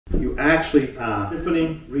you actually are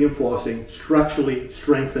stiffening, reinforcing, structurally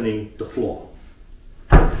strengthening the floor.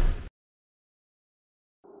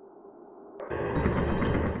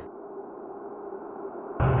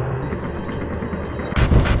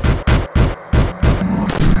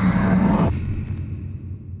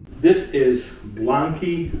 This is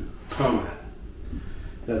Blanke Permat.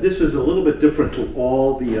 Now this is a little bit different to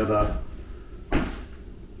all the other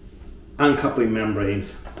uncoupling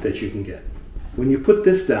membranes that you can get. When you put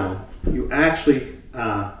this down, you actually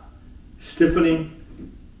are stiffening,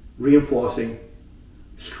 reinforcing,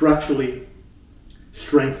 structurally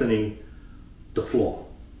strengthening the floor.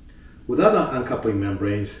 With other uncoupling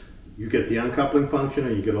membranes, you get the uncoupling function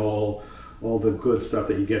and you get all the good stuff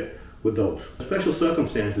that you get with those. In special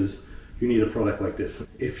circumstances, you need a product like this.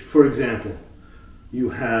 If, for example, you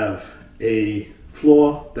have a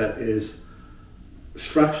floor that is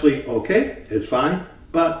structurally okay, it's fine,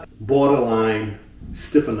 but borderline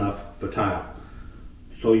stiff enough for tile.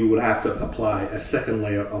 So you would have to apply a second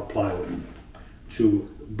layer of plywood to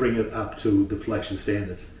bring it up to deflection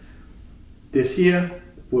standards. This here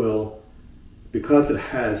will, because it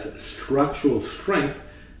has structural strength,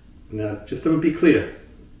 now just to be clear,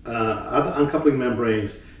 other uncoupling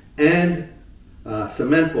membranes and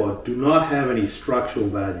cement board do not have any structural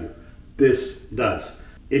value. This does.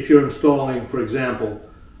 If you're installing, for example,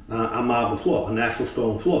 a marble floor, a natural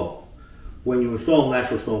stone floor, when you install a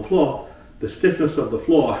natural stone floor, the stiffness of the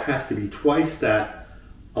floor has to be twice that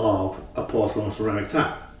of a porcelain or ceramic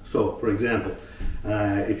tile. So, for example,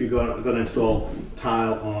 if you're going to install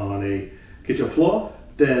tile on a kitchen floor,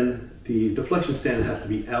 then the deflection standard has to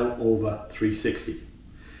be L over 360.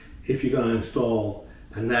 If you're going to install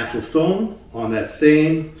a natural stone on that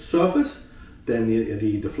same surface, then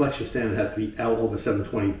the deflection standard has to be L over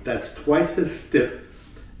 720. That's twice as stiff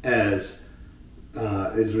as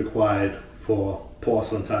is required for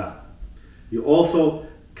porcelain tile. You also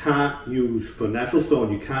can't use, for natural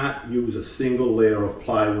stone, you can't use a single layer of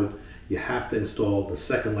plywood. You have to install the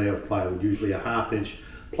second layer of plywood, usually a 1/2 inch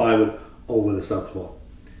plywood over the subfloor.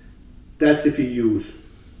 That's if you use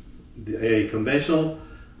a conventional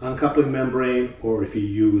uncoupling membrane, or if you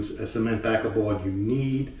use a cement backer board, you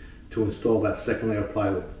need to install that second layer of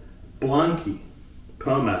plywood. Blanke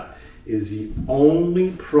Permat is the only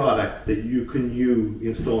product that you can use,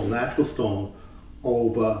 install natural stone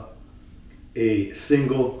over a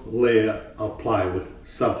single layer of plywood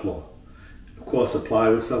subfloor. Of course, the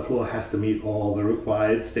plywood subfloor has to meet all the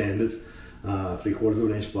required standards, 3/4 of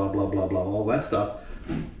an inch, blah, blah, blah, blah, all that stuff.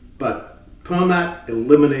 But Permat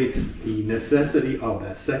eliminates the necessity of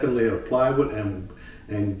that second layer of plywood and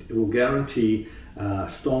it will guarantee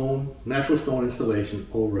natural stone installation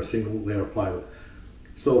over a single layer of plywood.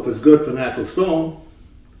 So if it's good for natural stone,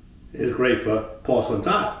 it's great for porcelain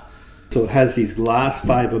tile. So it has these glass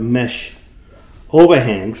fiber mesh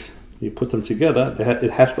overhangs. You put them together,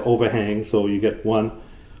 it has to overhang, so you get one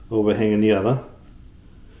overhanging the other.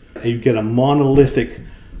 And you get a monolithic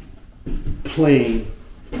plane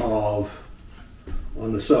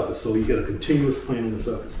on the surface, so you get a continuous plane on the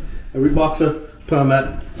surface. Every box of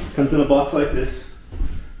Permat comes in a box like this.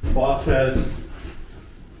 The box has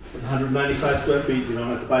 195 square feet. You don't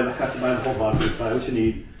have to buy the whole box. You buy what you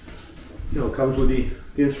need. It comes with the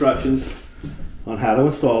instructions on how to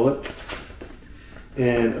install it,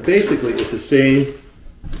 and basically it's the same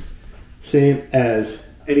as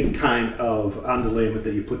any kind of underlayment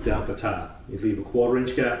that you put down for tile. You leave a 1/4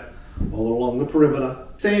 inch gap all along the perimeter.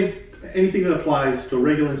 Same. Anything that applies to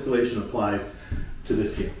regular installation applies to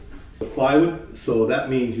this here. The plywood, so that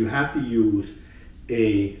means you have to use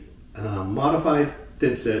a modified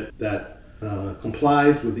thinset that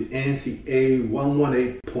complies with the ANSI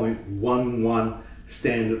A118.11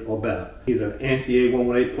 standard or better. Either ANSI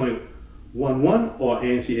A118.11 or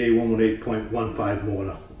ANSI A118.15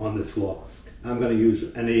 mortar on this floor. I'm going to use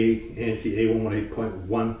an ANSI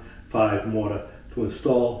A118.15 mortar to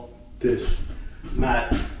install this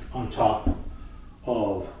mat on top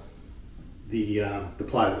of the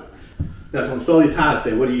plywood. Now to install your tile,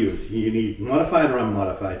 say, what do you use? You need modified or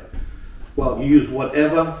unmodified? Well, you use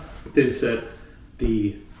whatever thinset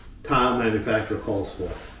the tile manufacturer calls for.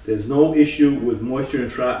 There's no issue with moisture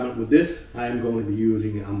entrapment with this. I am going to be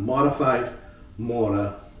using a modified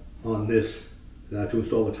mortar on this to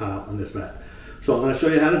install the tile on this mat. So I'm going to show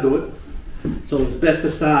you how to do it. So it's best to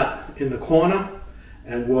start in the corner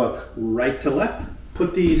and work right to left.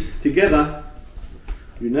 Put these together.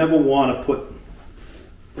 You never want to put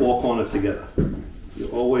 4 corners together. You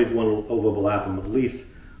always want to overlap them at least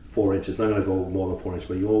 4 inches. I'm going to go more than 4 inches,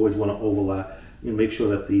 but you always want to overlap and make sure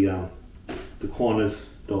that the corners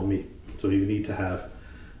don't meet. So you need to have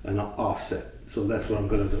an offset. So that's what I'm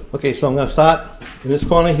going to do. Okay, so I'm going to start in this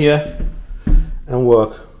corner here and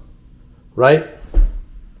work right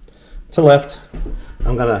to left.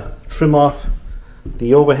 I'm going to trim off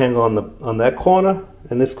the overhang on that corner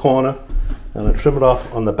and this corner, and I trim it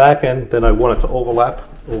off on the back end. Then I want it to overlap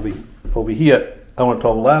over here. I want it to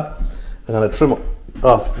overlap. I'm going to trim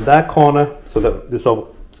off that corner so that this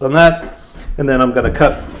overlaps on that, and then I'm going to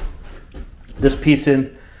cut this piece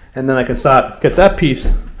in, and then I can get that piece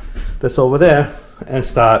that's over there and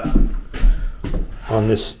start on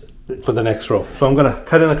this for the next row. So I'm going to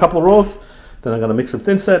cut in a couple of rows, then I'm going to mix some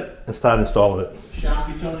thin set and start installing it. Sharp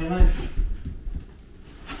utility knife.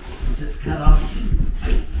 Just cut off,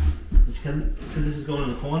 because this is going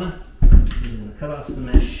in the corner, I'm going to cut off the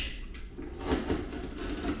mesh.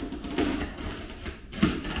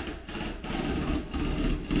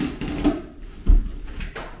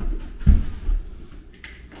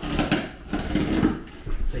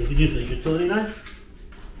 So you can use a utility knife,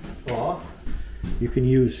 or you can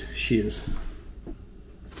use shears.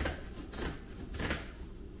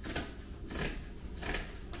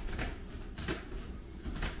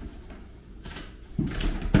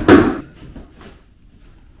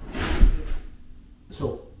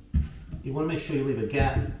 So you want to make sure you leave a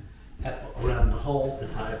gap around the whole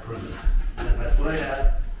entire perimeter. And that's what I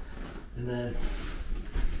have. And then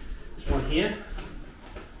this one here,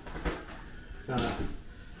 gonna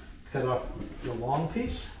cut off the long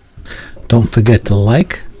piece. Don't forget to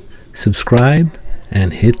like, subscribe,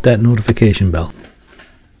 and hit that notification bell.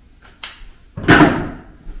 Let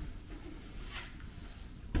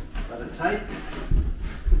it tight,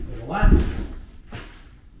 overlap.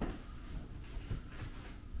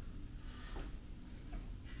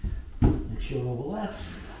 Make sure it overlaps,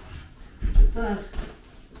 which it does.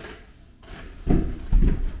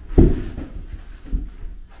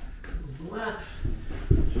 Overlap.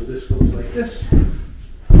 So this goes like this.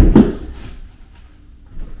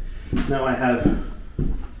 Now I have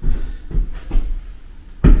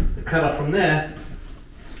the cutoff from there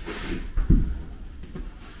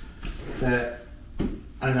that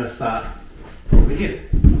I'm going to start over here.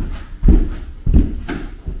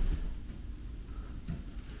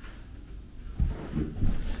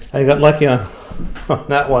 I got lucky on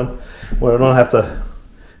that one where I don't have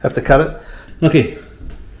to cut it. Okay,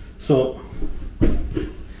 so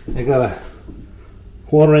I got a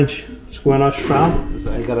 1/4 inch square notch trowel.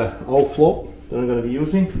 I got an old float that I'm going to be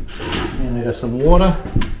using, and I got some water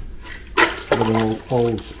with an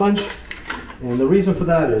old sponge. And the reason for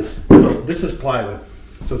that is, so this is plywood,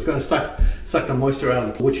 so it's going to suck the moisture out of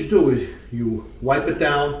it. What you do is you wipe it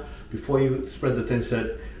down before you spread the thin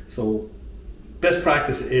set. So best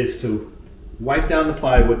practice is to wipe down the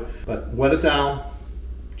plywood, but wet it down,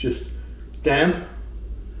 just damp.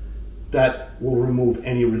 That will remove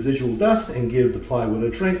any residual dust and give the plywood a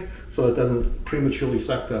drink so it doesn't prematurely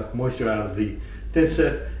suck the moisture out of the thin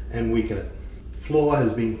set and weaken it. Floor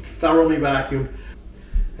has been thoroughly vacuumed,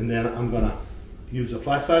 and then I'm going to use the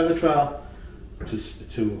flat side of the trowel to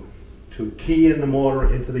key in the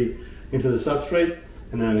mortar into the substrate,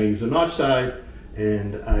 and then I'm going to use the notch side,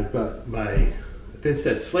 and I've got my thin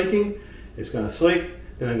set slaking. It's going to slake,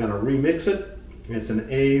 then I'm going to remix it. It's an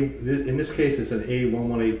in this case it's an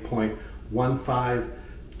A118.15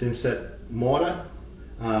 thin set mortar.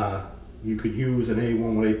 You could use an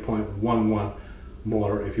A118.11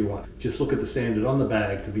 mortar if you want. Just look at the standard on the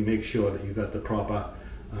bag to make sure that you got the proper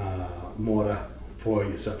mortar for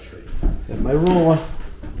your substrate. Got my roller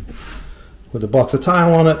with a box of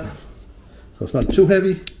tile on it, so it's not too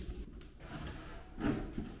heavy.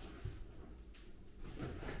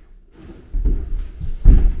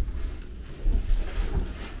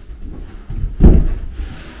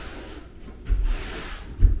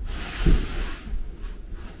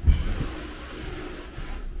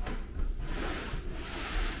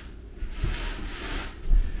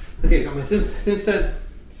 Okay, got my thin set,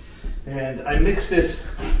 and I mix this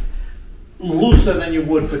looser than you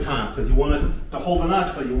would for time, because you want it to hold a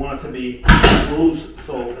notch, but you want it to be loose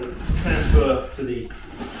so it'll transfer to the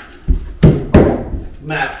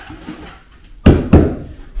mat.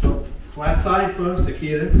 So flat side first to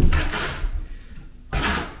key it in.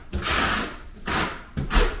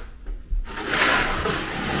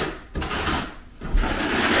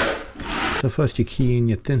 So first you key in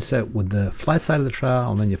your thin set with the flat side of the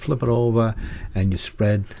trowel, and then you flip it over and you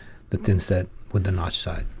spread the thin set with the notch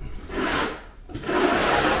side.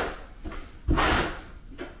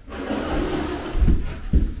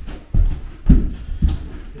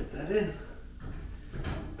 Get that in.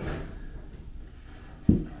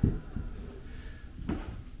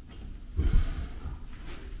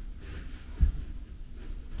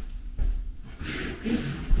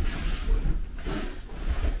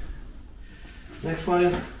 next one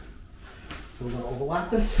in. So we're going to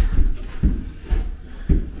overlap this.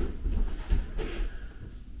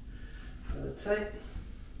 Let it tight.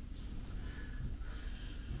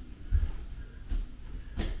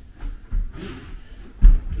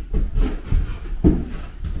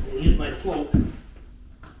 Use my float.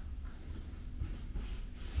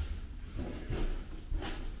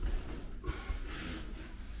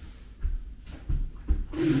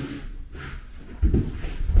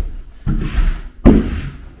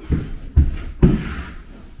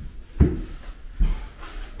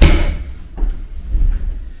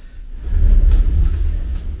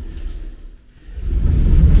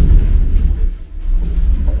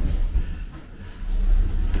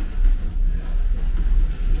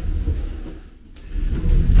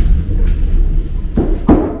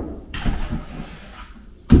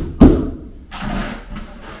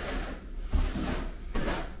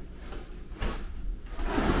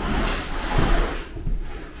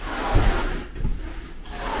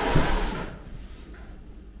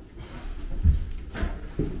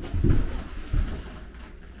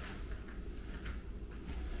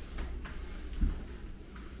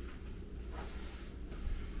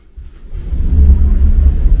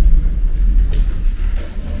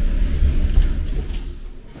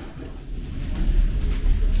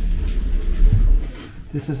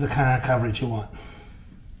 This is the kind of coverage you want.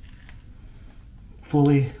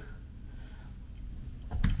 Fully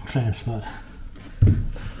transferred.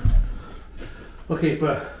 Okay,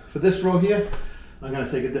 for this row here, I'm going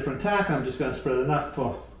to take a different tack. I'm just going to spread enough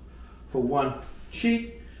for one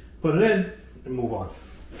sheet, put it in, and move on.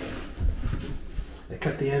 I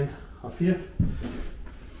cut the end off here.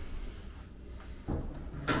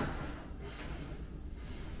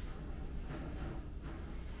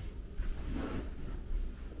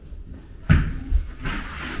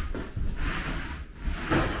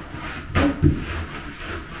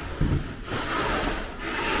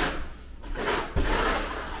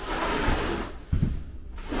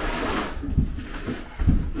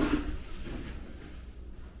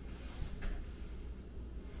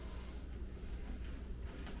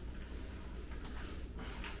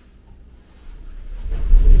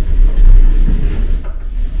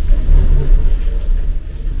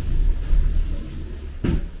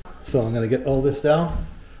 So I'm going to get all this down,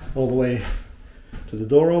 all the way to the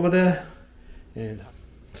door over there. And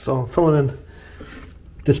so I'm filling in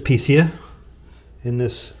this piece here, in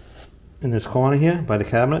this corner here by the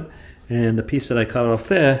cabinet. And the piece that I cut off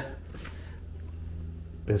there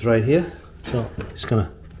is right here. So I'm just going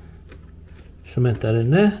to cement that in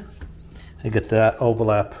there. I get that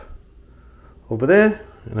overlap over there,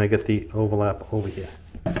 and I get the overlap over here.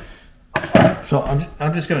 So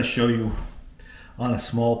I'm just going to show you on a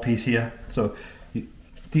small piece here. So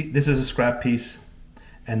this is a scrap piece,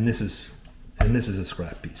 and this is a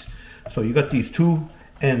scrap piece. So you got these two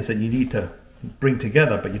ends that you need to bring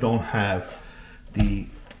together, but you don't have the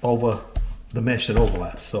mesh that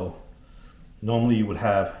overlaps. So normally you would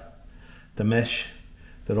have the mesh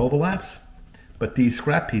that overlaps, but these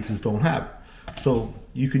scrap pieces don't have it. So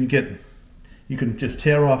you can just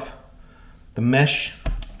tear off the mesh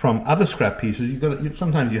from other scrap pieces.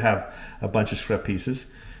 Sometimes you have a bunch of scrap pieces,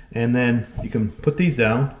 and then you can put these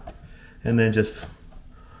down and then just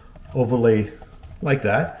overlay like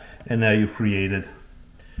that, and now you've created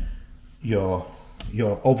your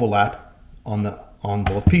overlap on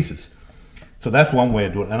both pieces. So that's one way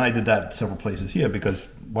to do it, and I did that several places here, because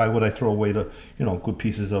why would I throw away the good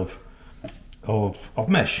pieces of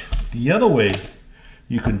mesh? The other way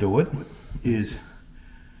you can do it is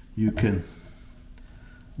you can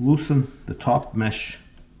loosen the top mesh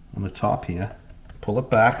on the top here, pull it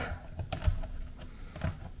back,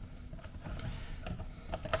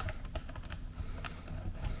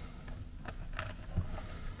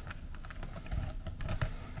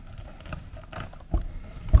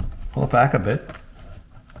 pull it back a bit,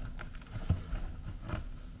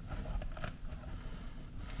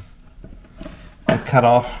 and cut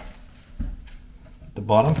off the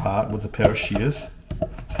bottom part with a pair of shears.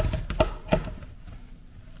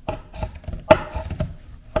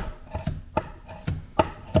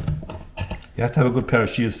 You have to have a good pair of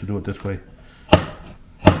shears to do it this way.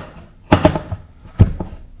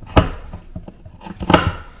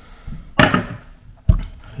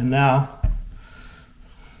 And now,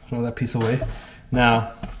 throw that piece away.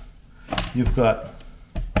 Now, you've got,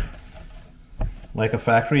 like a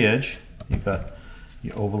factory edge, you've got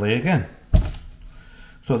your overlay again.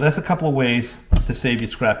 So that's a couple of ways to save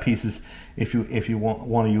your scrap pieces if you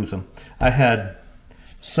want to use them. I had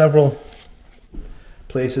several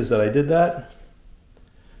places that I did that.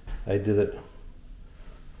 I did it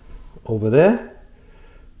over there,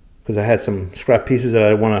 because I had some scrap pieces that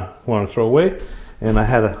I want to throw away, and I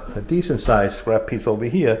had a decent sized scrap piece over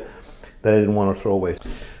here that I didn't want to throw away.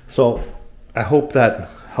 So I hope that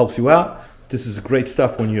helps you out. This is great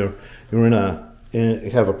stuff when you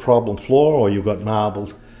have a problem floor, or you've got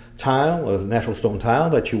marble tile or natural stone tile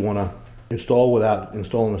that you want to install without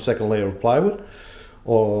installing a second layer of plywood.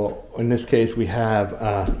 Or in this case, we have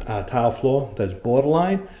a tile floor that's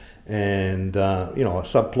borderline, and a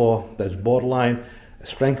subfloor that's borderline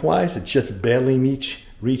strength-wise. It just barely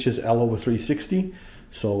reaches L over 360.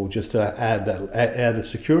 So just to add added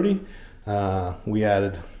security, we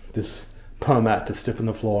added this Permat to stiffen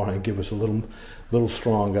the floor and give us a little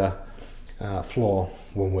stronger floor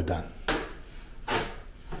when we're done.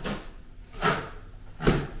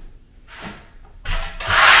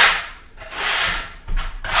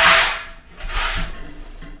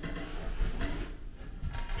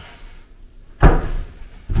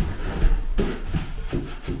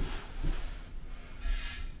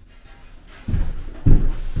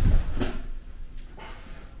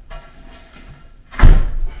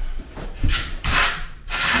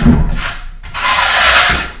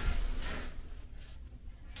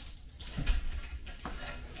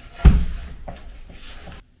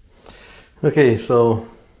 Okay, so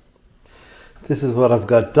this is what I've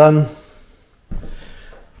got done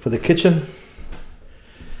for the kitchen.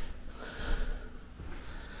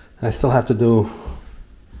 I still have to do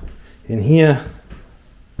in here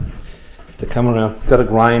to come around. Got to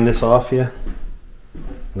grind this off here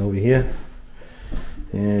and over here,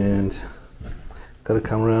 and got to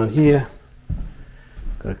come around here.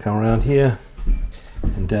 Got to come around here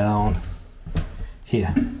and down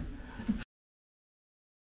here.